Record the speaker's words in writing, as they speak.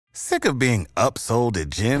Sick of being upsold at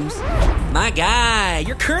gyms? My guy,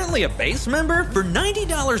 you're currently a base member? For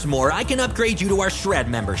 $90 more, I can upgrade you to our Shred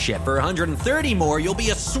membership. For $130 more, you'll be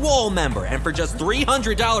a Swole member. And for just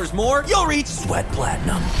 $300 more, you'll reach Sweat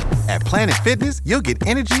Platinum. At Planet Fitness, you'll get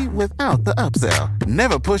energy without the upsell.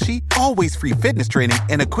 Never pushy, always free fitness training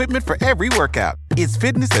and equipment for every workout. It's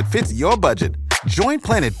fitness that fits your budget. Join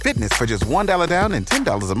Planet Fitness for just $1 down and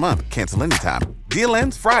 $10 a month. Cancel anytime. Deal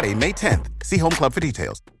ends Friday, May 10th. See Home Club for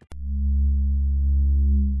details.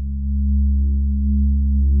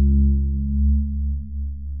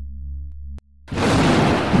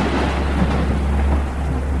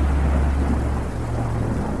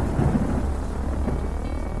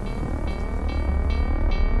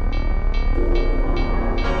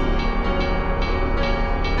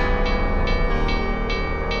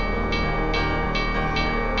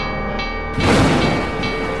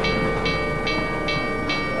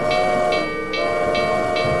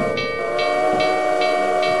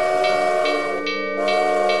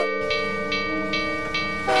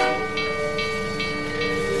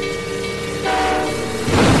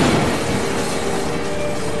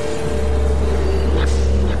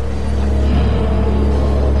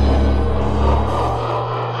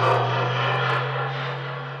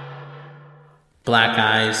 Black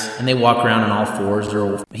eyes, and they walk around on all fours.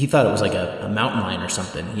 He thought it was like a mountain lion or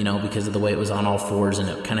something, because of the way it was on all fours, and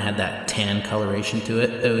it kind of had that tan coloration to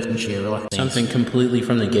it. Something completely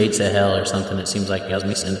from the gates of hell or something, it seems like.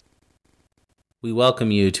 We welcome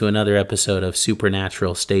you to another episode of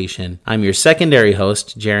Supernatural Station. I'm your secondary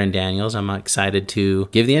host, Jaron Daniels. I'm excited to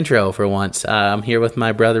give the intro for once. I'm here with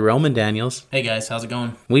my brother, Roman Daniels. Hey guys, how's it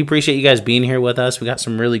going? We appreciate you guys being here with us. We got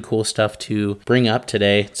some really cool stuff to bring up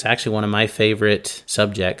today. It's actually one of my favorite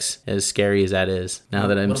subjects, as scary as that is, now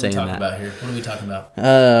that I'm saying that. What are we talking about here? What are we talking about?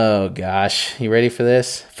 Oh, gosh. You ready for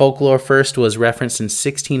this? Folklore first was referenced in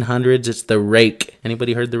 1600s. It's the rake.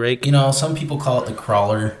 Anybody heard the rake? Some people call it the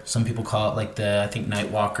crawler. Some people call it like I think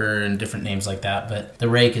Nightwalker and different names like that. But the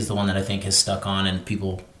rake is the one that I think has stuck on and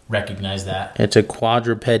people recognize that. It's a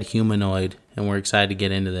quadruped humanoid, and we're excited to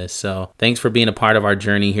get into this. So thanks for being a part of our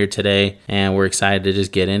journey here today, and we're excited to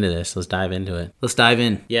just get into this. Let's dive into it. Let's dive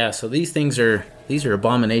in. Yeah, so these are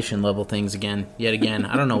abomination level things yet again.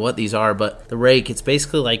 I don't know what these are, but the rake, it's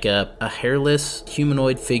basically like a hairless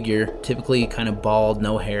humanoid figure, typically kind of bald,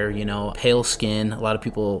 no hair, pale skin. A lot of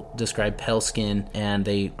people describe pale skin, and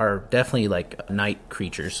they are definitely like night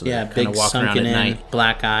creatures. So yeah, they kind of walk around at night.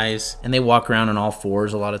 Black eyes. And they walk around on all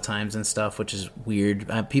fours a lot of times and stuff, which is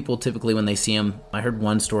weird. People typically, when they see them, I heard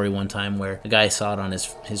one story one time where a guy saw it on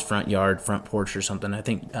his front yard, front porch or something. I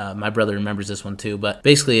think my brother remembers this one too, but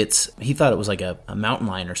basically he thought it was like a mountain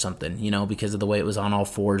lion or something, because of the way it was on all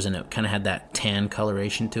fours, and it kind of had that tan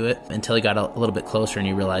coloration to it, until he got a little bit closer and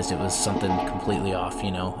he realized it was something completely off,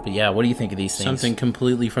 But yeah, what do you think of these things? Something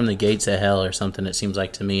completely from the gates of hell or something, it seems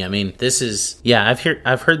like to me. I mean, this is,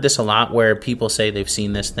 I've heard this a lot where people say they've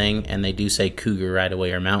seen this thing and they do say cougar right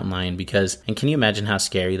away or mountain lion, and can you imagine how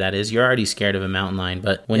scary that is? You're already scared of a mountain lion,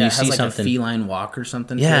 but when you see like something, a feline walk or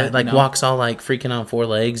something, walks all like freaking on four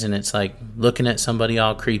legs, and it's like looking at somebody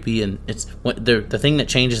all creepy, and it's the thing that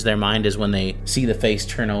changes their mind is when they see the face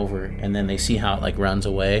turn over and then they see how it like runs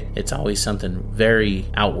away. It's always something very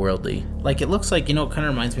outworldly. Like it looks like, it kind of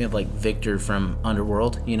reminds me of like Victor from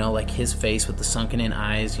Underworld, like his face with the sunken in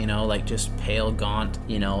eyes, like just pale, gaunt,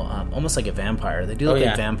 almost like a vampire. They do look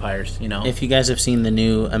like vampires, If you guys have seen the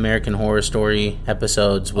new American Horror Story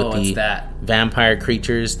episodes with vampire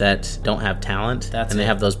creatures that don't have talent, they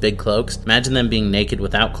have those big cloaks, imagine them being naked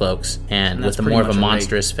without cloaks and with more of a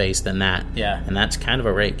monstrous face than that. Yeah. And that's kind of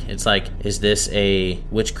a rake. It's like, is this a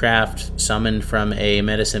witchcraft summoned from a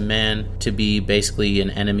medicine man to be basically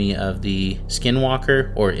an enemy of the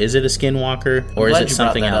skinwalker, or is it a skinwalker, or is it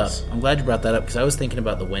something else? I'm glad you brought that up, because I was thinking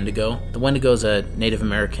about the Wendigo. The Wendigo is a Native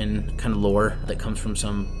American kind of lore that comes from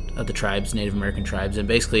some of the tribes, Native American tribes, and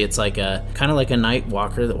basically it's like a kind of like a night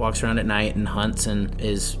walker that walks around at night and hunts and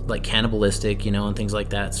is like cannibalistic, and things like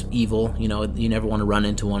that. It's evil, you never want to run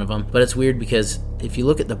into one of them. But it's weird because if you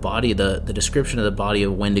look at the body, the description of the body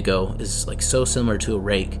of Wendigo is like so similar to a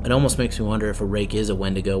rake. It almost makes me wonder if a rake is a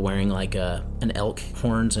Wendigo wearing like an elk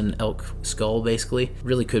horns and elk skull, basically.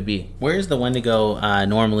 Really could be. Where is the Wendigo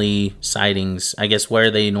normally sightings? I guess where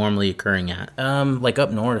are they normally occurring at? Like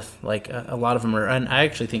up north. Like a lot of them are, and I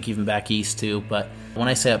actually think even back east too, but when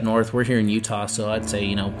I say up north, we're here in Utah, so I'd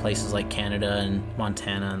say, places like Canada and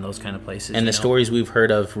Montana and those kind of places. And the stories we've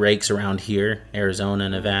heard of rakes around here, Arizona,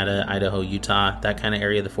 Nevada, Idaho, Utah, that kind of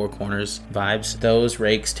area, the Four Corners vibes, those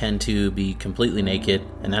rakes tend to be completely naked,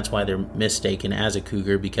 and that's why they're mistaken as a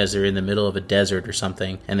cougar, because they're in the middle of a desert or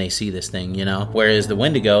something and they see this thing, you know? Whereas the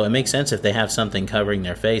Wendigo, it makes sense if they have something covering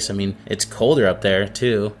their face. I mean, it's colder up there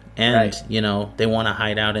too. And, right. You know, they want to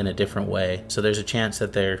hide out in a different way. So there's a chance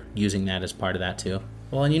that they're using that as part of that too.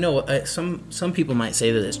 Well, and you know, some people might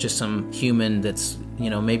say that it's just some human that's, you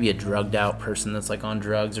know, maybe a drugged out person that's like on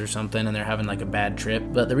drugs or something and they're having like a bad trip.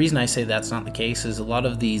 But the reason I say that's not the case is a lot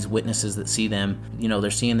of these witnesses that see them, you know,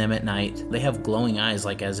 they're seeing them at night. They have glowing eyes,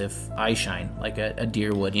 like as if eye shine, like a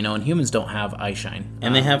deer would, you know, and humans don't have eye shine.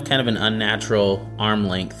 And they have kind of an unnatural arm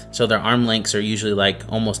length. So their arm lengths are usually like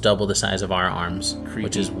almost double the size of our arms, creepy.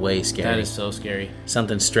 Which is way scary. That is so scary.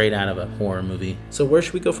 Something straight out of a horror movie. So where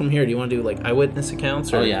should we go from here? Do you want to do like eyewitness accounts?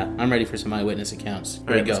 Or? Oh yeah, I'm ready for some eyewitness accounts.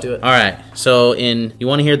 All right, let's do it. All right, so you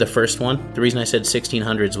want to hear the first one? The reason I said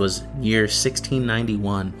 1600s was year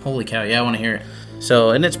 1691. Holy cow, yeah, I want to hear it. So,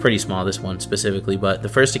 and it's pretty small, this one specifically, but the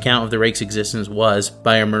first account of the rake's existence was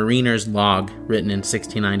by a mariner's log written in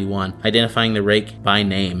 1691, identifying the rake by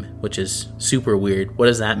name, which is super weird. What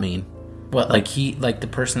does that mean? What, like the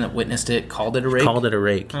person that witnessed it called it a rake? Called it a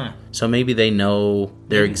rake. Huh. So maybe they know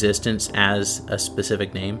their existence as a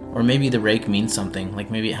specific name. Or maybe the rake means something. Like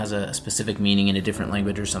maybe it has a specific meaning in a different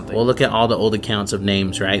language or something. Well, look at all the old accounts of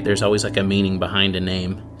names, right? There's always like a meaning behind a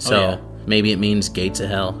name. So maybe it means gates of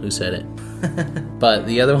hell. Who said it? But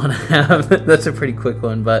the other one I have, that's a pretty quick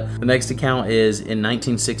one, but the next account is in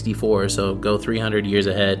 1964, so go 300 years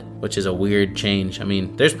ahead, which is a weird change. I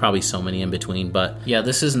mean, there's probably so many in between, but... Yeah,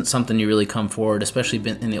 this isn't something you really come forward, especially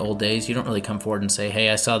in the old days. You don't really come forward and say, hey,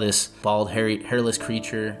 I saw this bald, hairless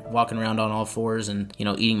creature walking around on all fours and, you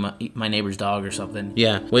know, eating my neighbor's dog or something.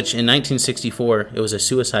 Yeah, which in 1964, it was a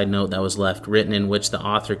suicide note that was left, written in which the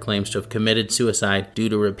author claims to have committed suicide due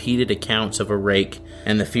to repeated accounts of a rake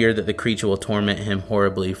and the fear that the creature will torment him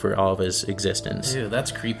horribly for all of his existence. Ew,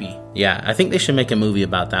 that's creepy. Yeah, I think they should make a movie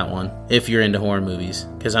about that one, if you're into horror movies.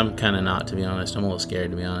 Because I'm kind of not, to be honest. I'm a little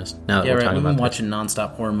scared, to be honest. Now that we're talking about We've been watching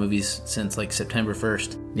nonstop horror movies since like September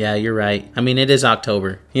 1st. Yeah, you're right. I mean, it is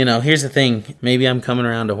October. You know, here's the thing. Maybe I'm coming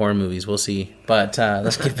around to horror movies. We'll see. But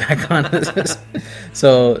let's get back on this.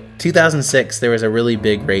 So, 2006, there was a really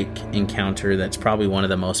big rake encounter that's probably one of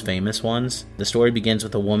the most famous ones. The story begins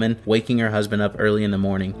with a woman waking her husband up early in the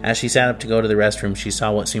morning. As she sat up to go to the restroom, she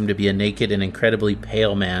saw what seemed to be a naked and incredibly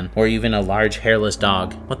pale man, or even a large hairless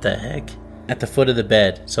dog. What the heck? At the foot of the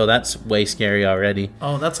bed, so that's way scary already.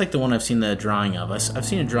 Oh, that's like the one I've seen the drawing of. I've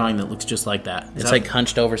seen a drawing that looks just like that. It's like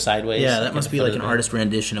hunched over sideways. Yeah, that must be like an artist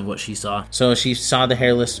rendition of what she saw. So she saw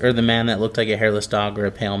the man that looked like a hairless dog or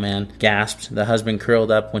a pale man, gasped. The husband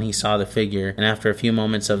curled up when he saw the figure, and after a few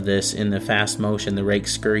moments of this, in the fast motion, the rake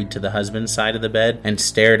scurried to the husband's side of the bed and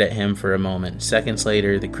stared at him for a moment. Seconds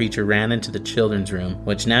later, the creature ran into the children's room,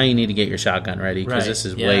 which now you need to get your shotgun ready, because this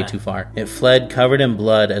is way too far. It fled covered in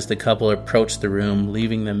blood as the couple approached the room,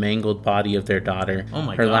 leaving the mangled body of their daughter. Oh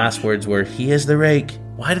my Her gosh. last words were, "He is the rake."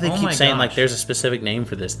 Why do they keep saying like there's a specific name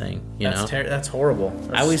for this thing? You know? That's horrible.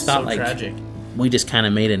 That's I always thought so like tragic. We just kind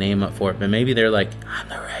of made a name up for it, but maybe they're like, "I'm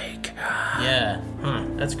the rake." Yeah,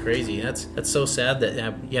 that's crazy. That's so sad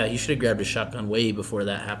that he should have grabbed a shotgun way before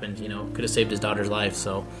that happened. You know, could have saved his daughter's life.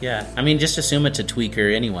 So yeah, I mean, just assume it's a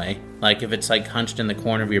tweaker anyway. Like if it's like hunched in the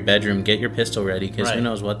corner of your bedroom, get your pistol ready, because who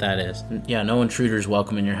knows what that is. Yeah, no intruder's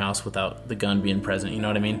welcome in your house without the gun being present. You know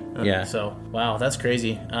what I mean? Yeah. So wow, that's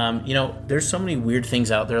crazy. You know, there's so many weird things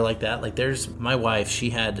out there like that. Like there's my wife. She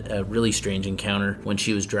had a really strange encounter when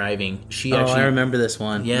she was driving. I remember this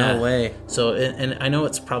one. Yeah. No way. So and I know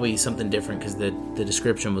it's probably something different because the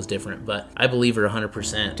description was different, but I believe her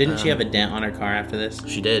 100%. Didn't she have a dent on her car after this?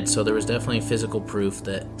 She did. So there was definitely physical proof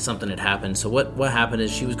that something had happened. So what happened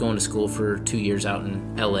is she was going to school for 2 years out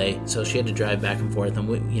in LA, so she had to drive back and forth,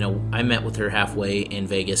 and I met with her halfway in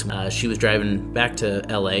Vegas. She was driving back to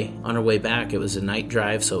LA. On her way back, it was a night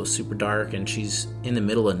drive, so it was super dark, and she's in the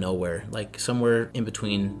middle of nowhere, like somewhere in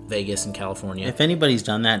between Vegas and California. If anybody's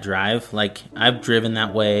done that drive, like I've driven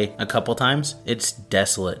that way a couple times, it's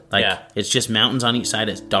desolate. Like it's just mountains on each side.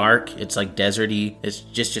 It's dark. It's like deserty. It's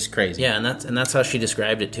just crazy. Yeah, and that's how she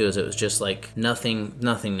described it too. Is it was just like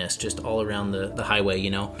nothingness, just all around the highway.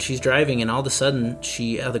 You know, she's driving, and all of a sudden,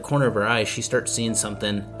 she out of the corner of her eye, she starts seeing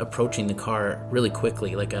something approaching the car really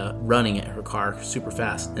quickly, like running at her car super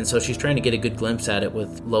fast. And so she's trying to get a good glimpse at it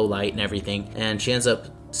with low light and everything, and she ends up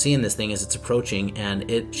seeing this thing as it's approaching,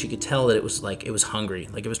 and she could tell that it was hungry,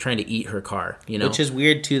 like it was trying to eat her car, you know? Which is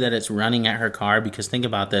weird too, that it's running at her car, because think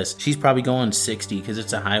about this. She's probably going 60 because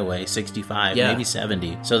it's a highway, 65, maybe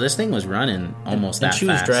 70. So this thing was running almost that fast. And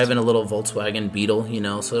she was driving a little Volkswagen Beetle, you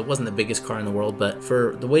know, so it wasn't the biggest car in the world, but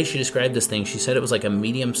for the way she described this thing, she said it was like a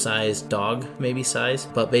medium-sized dog, maybe size,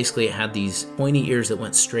 but basically it had these pointy ears that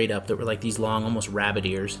went straight up that were like these long, almost rabbit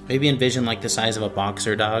ears. Maybe envision like the size of a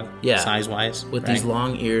boxer dog, size-wise. With these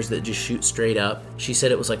long ears that just shoot straight up. She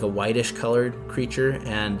said it was like a whitish colored creature,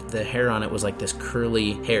 and the hair on it was like this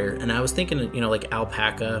curly hair. And I was thinking, you know, like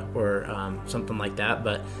alpaca or something like that,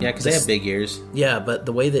 but... Yeah, because they have big ears. Yeah, but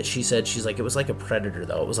the way that she said, she's like, it was like a predator,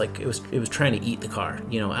 though. It was like, it was trying to eat the car.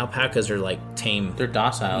 You know, alpacas are like tame. They're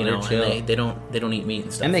docile, you know, they're chill. And they don't eat meat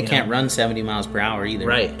and stuff. And they can't run 70 miles per hour either.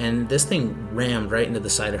 Right, and this thing rammed right into the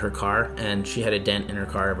side of her car, and she had a dent in her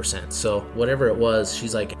car ever since. So whatever it was,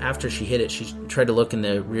 she's like, after she hit it, she tried to look in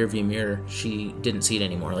the rear view mirror. She didn't see it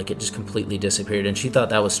anymore. Like, it just completely disappeared, and she thought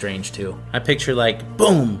that was strange too. I picture like,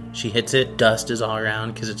 boom, she hits it, dust is all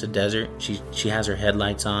around because it's a desert. She has her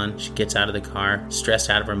headlights on, she gets out of the car, stressed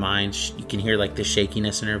out of her mind. You can hear like the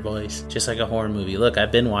shakiness in her voice, just like a horror movie. Look,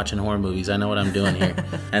 I've been watching horror movies, I know what I'm doing here.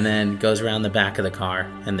 And then goes around the back of the car,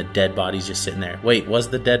 and the dead body's just sitting there. Wait, was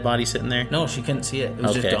the dead body sitting there? No, she couldn't see it. It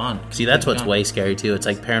was just gone. See, that's what's way scary too. It's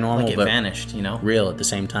like paranormal, like it but vanished, you know? Real at the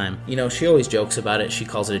same time. You know, she always jokes about it. She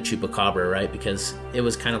calls it a chupacabra, right? Because it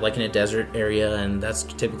was kind of like in a desert area, and that's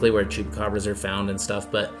typically where chupacabras are found and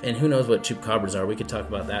stuff. And who knows what chupacabras are? We could talk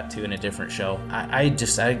about that too in a different show. I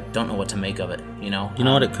don't know what to make of it, you know? You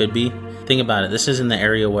know what it could be? Think about it. This is in the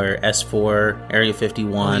area where S4, Area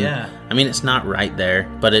 51. Oh, yeah. I mean, it's not right there,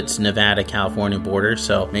 but it's Nevada-California border,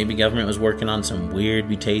 so maybe government was working on some weird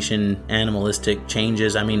mutation, animalistic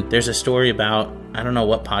changes. I mean, there's a story about, I don't know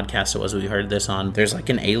what podcast it was we heard this on. There's like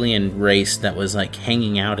an alien race that was like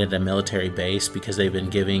hanging out at a military base because they've been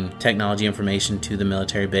giving technology information to the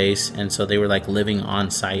military base, and so they were like living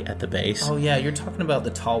on site at the base. Oh yeah, you're talking about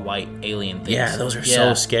the tall white alien things. Yeah, those are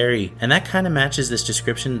so scary. And that kind of matches this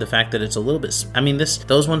description, the fact that it's a little bit, I mean,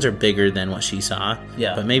 those ones are bigger than what she saw.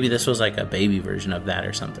 Yeah. But maybe this was like a baby version of that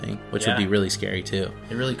or something, which would be really scary too.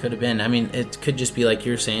 It really could have been. I mean, it could just be like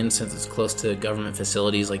you're saying, since it's close to government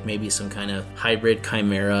facilities, like maybe some kind of hybrid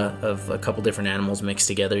chimera of a couple different animals mixed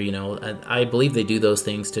together, you know. I believe they do those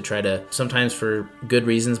things to try to, sometimes for good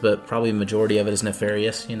reasons, but probably the majority of it is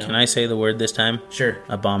nefarious, you know. Can I say the word this time? Sure.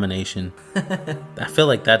 Abomination. I feel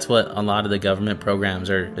like that's what a lot of the government programs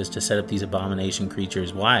are, is to set up these abomination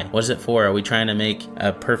creatures. Why? What is it for? Are we trying to make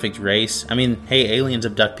a perfect race? I mean, hey, aliens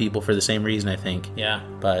abduct people for the same reason, I think. Yeah.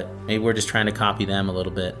 But maybe we're just trying to copy them a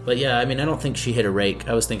little bit. But yeah, I mean, I don't think she hit a rake.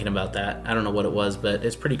 I was thinking about that. I don't know what it was, but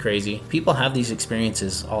it's pretty crazy. People have these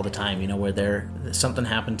experiences all the time, you know, where something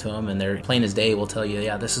happened to them, and they're plain as day will tell you,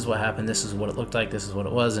 yeah, this is what happened, this is what it looked like, this is what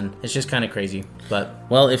it was, and it's just kind of crazy. But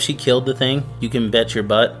well, if she killed the thing, you can bet your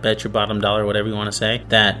bottom dollar, whatever you want to say,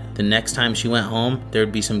 that the next time she went home, there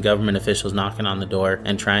would be some government officials knocking on the door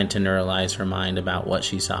and trying to neuralize her mind about what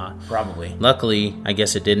she saw. Probably. Luckily, I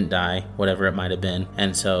guess it didn't die, whatever it might have been,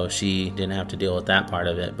 and so she didn't have to deal with that part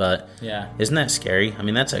of it. But yeah, isn't that scary? I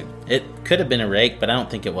mean, it could have been a rake, but I don't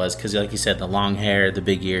think it was, because like you said, the long hair, the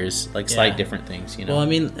big ears, like slight different things, you know. Well, I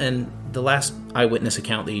mean, and the last eyewitness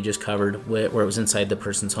account that you just covered, where it was inside the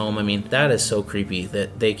person's home, I mean, that is so creepy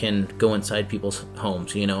that they can go inside people's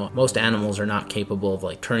homes, you know. Most animals are not capable of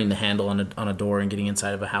like turning the handle on a door and getting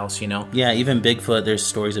inside of a house, you know. Yeah, even Bigfoot, there's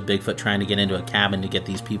stories of Bigfoot trying to get into a cabin to get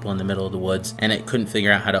these people in the middle of the woods, and it couldn't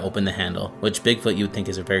figure out how to open the handle, which Bigfoot you would think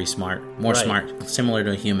is a very smart, similar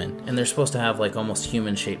to a human. And they're supposed to have like almost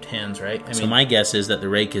human-shaped hands, right? So my guess is that the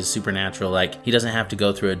rake is supernatural, like he doesn't have to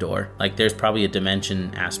go through a door. Like there's probably a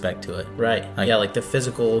dimension aspect to it. Right. Like the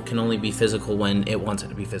physical can only be physical when it wants it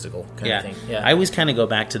to be physical kind of thing. Yeah. I always kind of go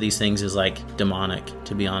back to these things as like demonic,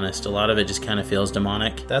 to be honest. A lot of it just kind of feels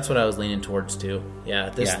demonic. That's what I was leaning towards too. Yeah,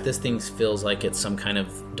 this thing feels like it's some kind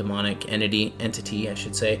of demonic entity, I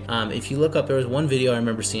should say. If you look up, there was one video I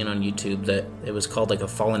remember seeing on YouTube that it was called like a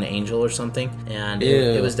fallen angel or something, and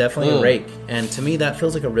it was definitely a rake. And to me, that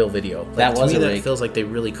feels like a real video. Like, that feels like they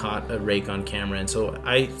really caught a rake on camera. And so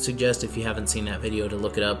I suggest, if you haven't seen that video, to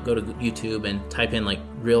look it up. Go to YouTube and type in like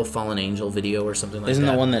real fallen angel video or something like that. Isn't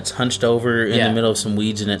the one that's hunched over in the middle of some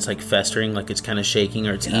weeds and it's like festering, like it's kind of shaking,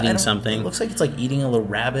 or it's eating something? It looks like it's like eating a little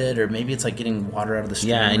rabbit, or maybe it's like getting water out of the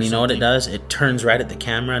stream. Yeah, and you know what it does? It turns right at the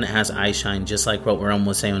camera and it has eye shine, just like what Rome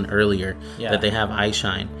was saying earlier, that they have eye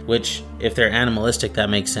shine, which if they're animalistic, that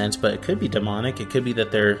makes sense, but it could be demonic. It could be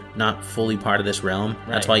that they're not fully part of this realm. Right.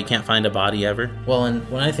 That's why you can't find a body ever. Well, and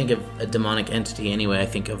when I think of a demonic entity anyway, I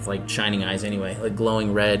think of like shining eyes anyway, like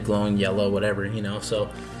glowing red, glowing yellow, whatever, you know. So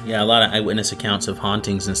Yeah, a lot of eyewitness accounts of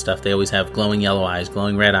hauntings and stuff, they always have glowing yellow eyes,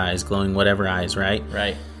 glowing red eyes, glowing whatever eyes, right?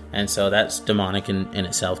 Right. And so that's demonic in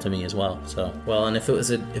itself to me as well. So well, and if it's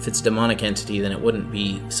a demonic entity, then it wouldn't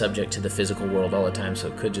be subject to the physical world all the time. So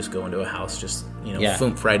it could just go into a house, just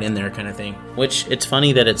foomp right in there, kind of thing. Which it's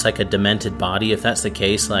funny that it's like a demented body. If that's the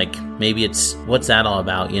case, like maybe it's what's that all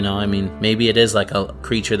about? I mean, maybe it is like a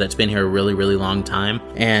creature that's been here a really, really long time,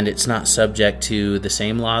 and it's not subject to the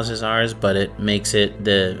same laws as ours, but it makes it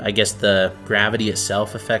I guess the gravity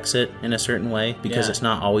itself affects it in a certain way because it's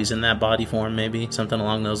not always in that body form. Maybe something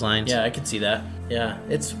along those lines. Yeah, I could see that. Yeah,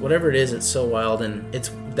 it's whatever it is, it's so wild, and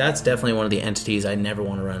that's definitely one of the entities I never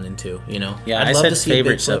want to run into, Yeah, I'd love to see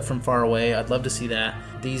Bigfoot from far away. I'd love to see that.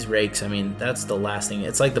 These rakes, I mean, that's the last thing.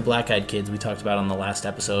 It's like the black-eyed kids we talked about on the last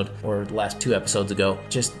episode, or the last 2 episodes ago.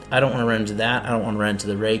 Just, I don't want to run into that. I don't want to run into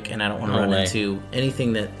the rake, and I don't want to run into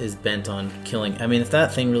anything that is bent on killing. I mean, if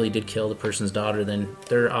that thing really did kill the person's daughter, then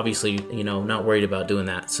they're obviously, not worried about doing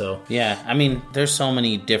that, so. Yeah, I mean, there's so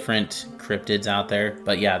many different cryptids out there,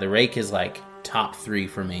 but yeah, the rake is like top 3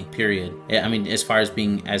 for me, period. I mean, as far as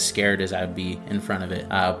being as scared as I would be in front of it.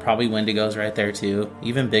 Probably Wendigos right there too.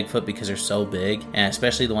 Even Bigfoot, because they're so big, and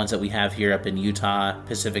especially the ones that we have here up in Utah,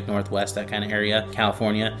 Pacific Northwest, that kind of area,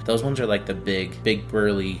 California. Those ones are like the big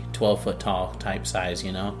burly 12-foot tall type size,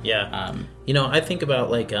 Yeah. I think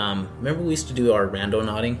about remember we used to do our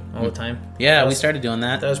randonauting all the time? Yeah, we started doing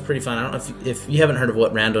that. That was pretty fun. I don't know if you haven't heard of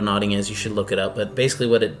what randonauting is, you should look it up. But basically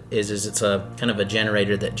what it is it's a kind of a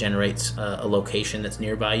generator that generates a location that's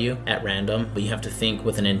nearby you at random. But you have to think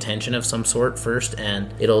with an intention of some sort first,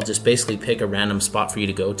 and it'll just basically pick a random spot for you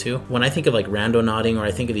to go to. When I think of randonauting, or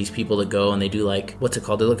I think of these people that go and they do what's it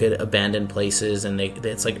called? They look at abandoned places, and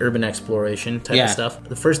it's like urban exploration type of stuff.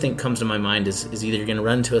 The first thing that comes to my mind is either you're going to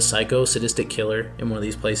run into a psycho, sadistic killer in one of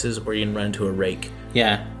these places, or you can run into a rake.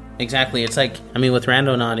 Yeah, exactly. It's like, I mean, with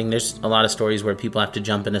randonauting, there's a lot of stories where people have to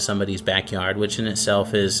jump into somebody's backyard, which in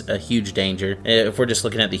itself is a huge danger if we're just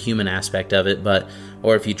looking at the human aspect of it.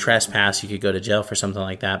 Or if you trespass, you could go to jail for something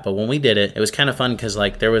like that. But when we did it, it was kind of fun because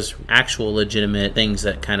there was actual legitimate things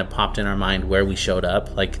that kind of popped in our mind where we showed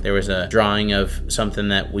up. Like there was a drawing of something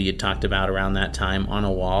that we had talked about around that time on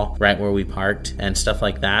a wall right where we parked and stuff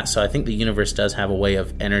like that. So I think the universe does have a way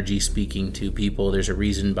of energy speaking to people. There's a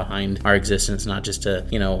reason behind our existence, not just to,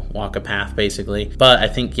 walk a path basically. But I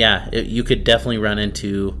think, you could definitely run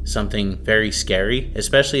into something very scary,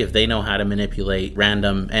 especially if they know how to manipulate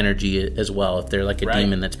random energy as well. If they're like a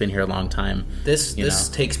demon that's been here a long time. This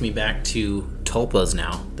takes me back to tulpas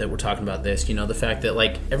now that we're talking about this. The fact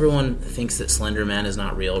that everyone thinks that Slender Man is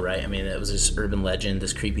not real, right? I mean, it was this urban legend,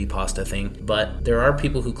 this creepypasta thing. But there are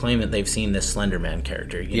people who claim that they've seen this Slender Man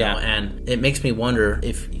character, you know? And it makes me wonder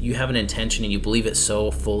if you have an intention and you believe it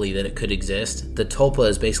so fully that it could exist. The tulpa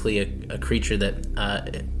is basically a creature that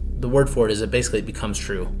the word for it is it basically becomes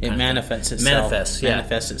true. It manifests itself.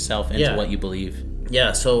 Manifests itself into what you believe.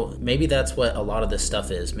 Yeah, so maybe that's what a lot of this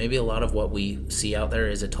stuff is. Maybe a lot of what we see out there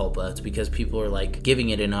is a tulpa. It's because people are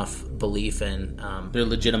giving it enough belief and they're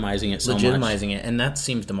legitimizing it so much. Legitimizing it, and that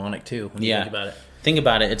seems demonic too when you think about it. Think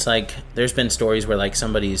about it. It's like there's been stories where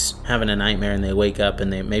somebody's having a nightmare and they wake up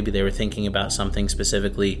and maybe they were thinking about something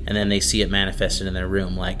specifically, and then they see it manifested in their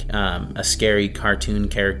room, like a scary cartoon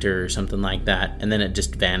character or something like that, and then it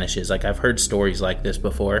just vanishes. I've heard stories like this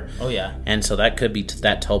before. Oh yeah. And so that could be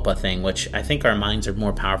that tulpa thing, which I think our minds are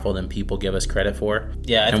more powerful than people give us credit for.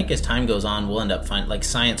 Yeah, I think as time goes on, we'll end up finding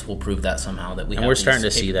science will prove that somehow that we. And have we're starting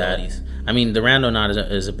to see that. I mean, the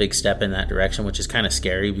randonaut is a big step in that direction, which is kind of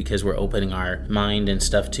scary because we're opening our mind and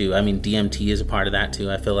stuff too. I mean, DMT is a part of that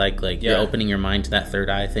too. I feel like you're opening your mind to that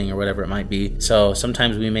third eye thing or whatever it might be. So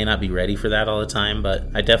sometimes we may not be ready for that all the time, but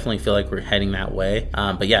I definitely feel like we're heading that way.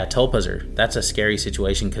 But yeah, tulpas that's a scary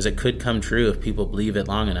situation because it could come true if people believe it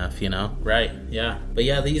long enough, Right, yeah. But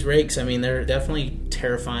yeah, these rakes, I mean, they're definitely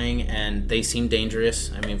terrifying and they seem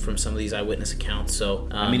dangerous. I mean, from some of these eyewitness accounts. So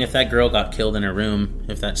I mean, if that girl got killed in her room,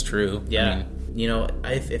 if that's true, yeah.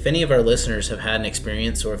 If any of our listeners have had an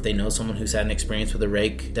experience, or if they know someone who's had an experience with a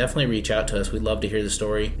rake, definitely reach out to us. We'd love to hear the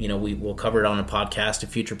story. We'll cover it on a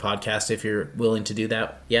future podcast if you're willing to do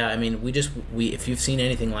that. Yeah, I mean, if you've seen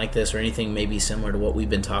anything like this or anything maybe similar to what we've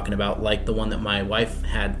been talking about, like the one that my wife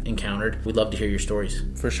had encountered, we'd love to hear your stories.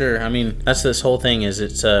 For sure. I mean, that's this whole thing is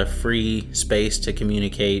it's a free space to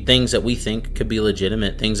communicate things that we think could be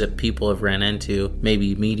legitimate, things that people have ran into,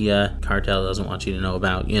 maybe media, cartel doesn't want you to know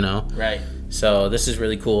about, Right. So this is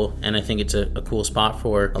really cool, and I think it's a cool spot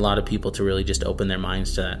for a lot of people to really just open their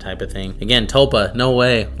minds to that type of thing. Again, tulpa, no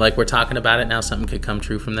way. We're talking about it now, something could come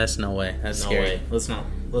true from this? No way. That's scary. No way. Let's not.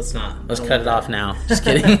 Let's cut it off now. Just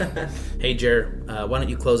kidding. Hey, Jer, why don't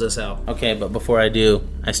you close us out? Okay, but before I do,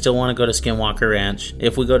 I still want to go to Skinwalker Ranch.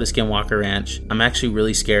 If we go to Skinwalker Ranch, I'm actually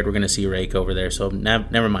really scared we're going to see Rake over there, so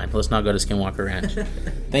never mind. Let's not go to Skinwalker Ranch.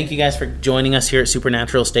 Thank you guys for joining us here at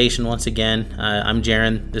Supernatural Station once again. I'm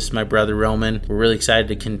Jaron. This is my brother Roman. We're really excited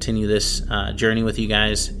to continue this journey with you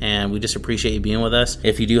guys, and we just appreciate you being with us.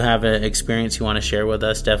 If you do have an experience you want to share with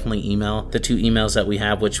us, definitely email the 2 emails that we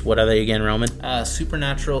have, what are they again, Roman?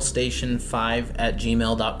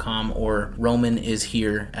 supernaturalstation5@gmail.com or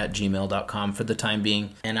romanishere@gmail.com for the time being.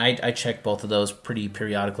 And I check both of those pretty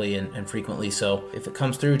periodically and frequently, so if it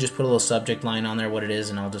comes through, just put a little subject line on there, what it is,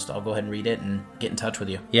 and I'll go ahead and read it and get in touch with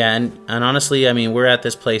you. Yeah, and honestly, I mean, we're at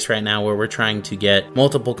this place right now where we're trying to get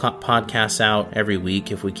multiple podcasts out every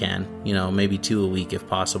week if we can, maybe 2 a week if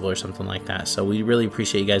possible or something like that. So we really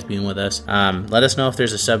appreciate you guys being with us. Let us know if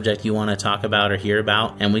there's a subject you want to talk about or hear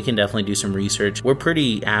about, and we can definitely do some research. We're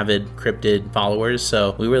pretty avid cryptid followers,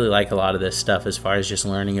 so we really like a lot of this stuff as far as just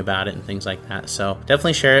learning about it and things like that. So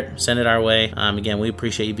definitely share it, send it our way. Again, we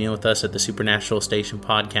appreciate you being with us at the Supernatural Station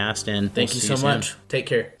podcast, and thank you so much. Take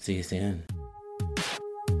care. See you soon.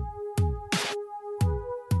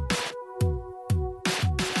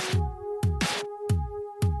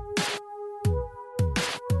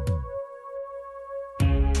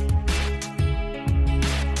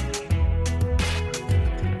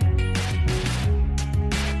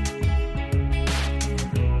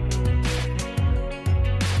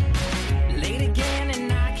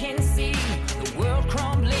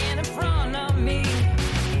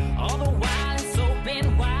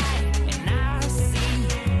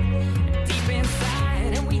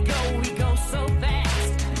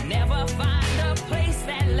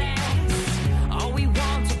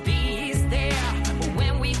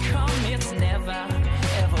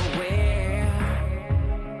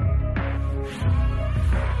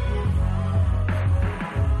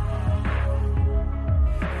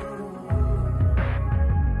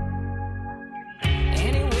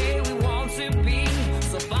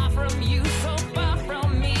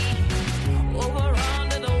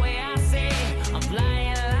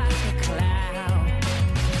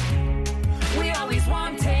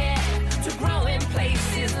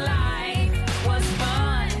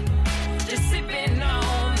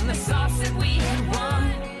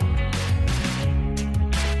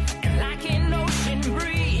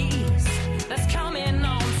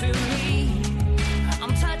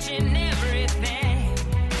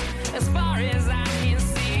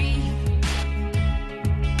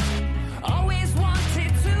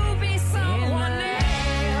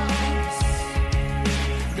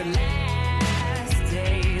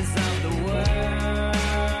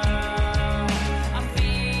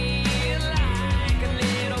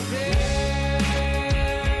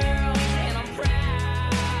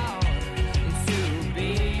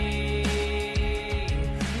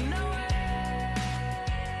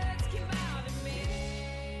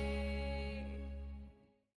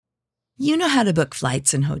 You know how to book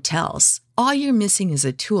flights and hotels. All you're missing is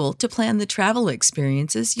a tool to plan the travel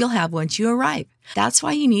experiences you'll have once you arrive. That's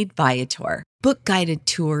why you need Viator. Book guided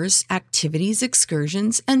tours, activities,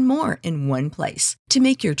 excursions, and more in one place to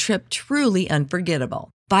make your trip truly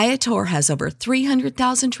unforgettable. Viator has over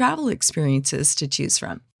 300,000 travel experiences to choose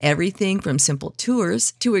from. Everything from simple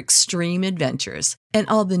tours to extreme adventures and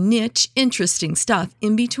all the niche, interesting stuff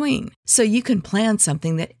in between. So you can plan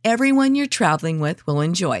something that everyone you're traveling with will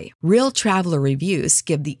enjoy. Real traveler reviews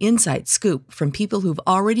give the inside scoop from people who've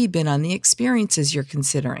already been on the experiences you're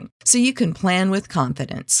considering. So you can plan with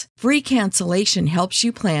confidence. Free cancellation helps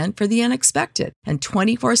you plan for the unexpected. And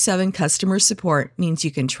 24/7 customer support means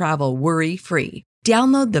you can travel worry-free.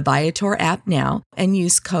 Download the Viator app now and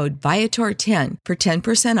use code Viator10 for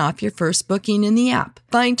 10% off your first booking in the app.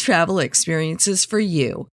 Find travel experiences for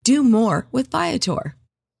you. Do more with Viator.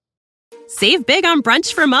 Save big on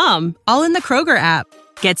brunch for mom, all in the Kroger app.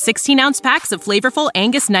 Get 16-ounce packs of flavorful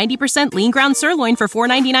Angus 90% lean ground sirloin for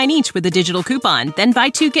 $4.99 each with a digital coupon. Then buy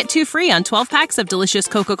 2, get 2 free on 12 packs of delicious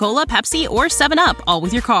Coca-Cola, Pepsi, or 7-Up, all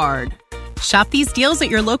with your card. Shop these deals at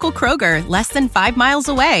your local Kroger, less than 5 miles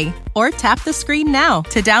away. Or tap the screen now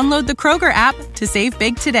to download the Kroger app to save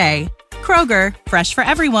big today. Kroger, fresh for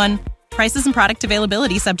everyone. Prices and product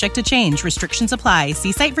availability subject to change. Restrictions apply.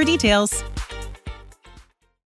 See site for details.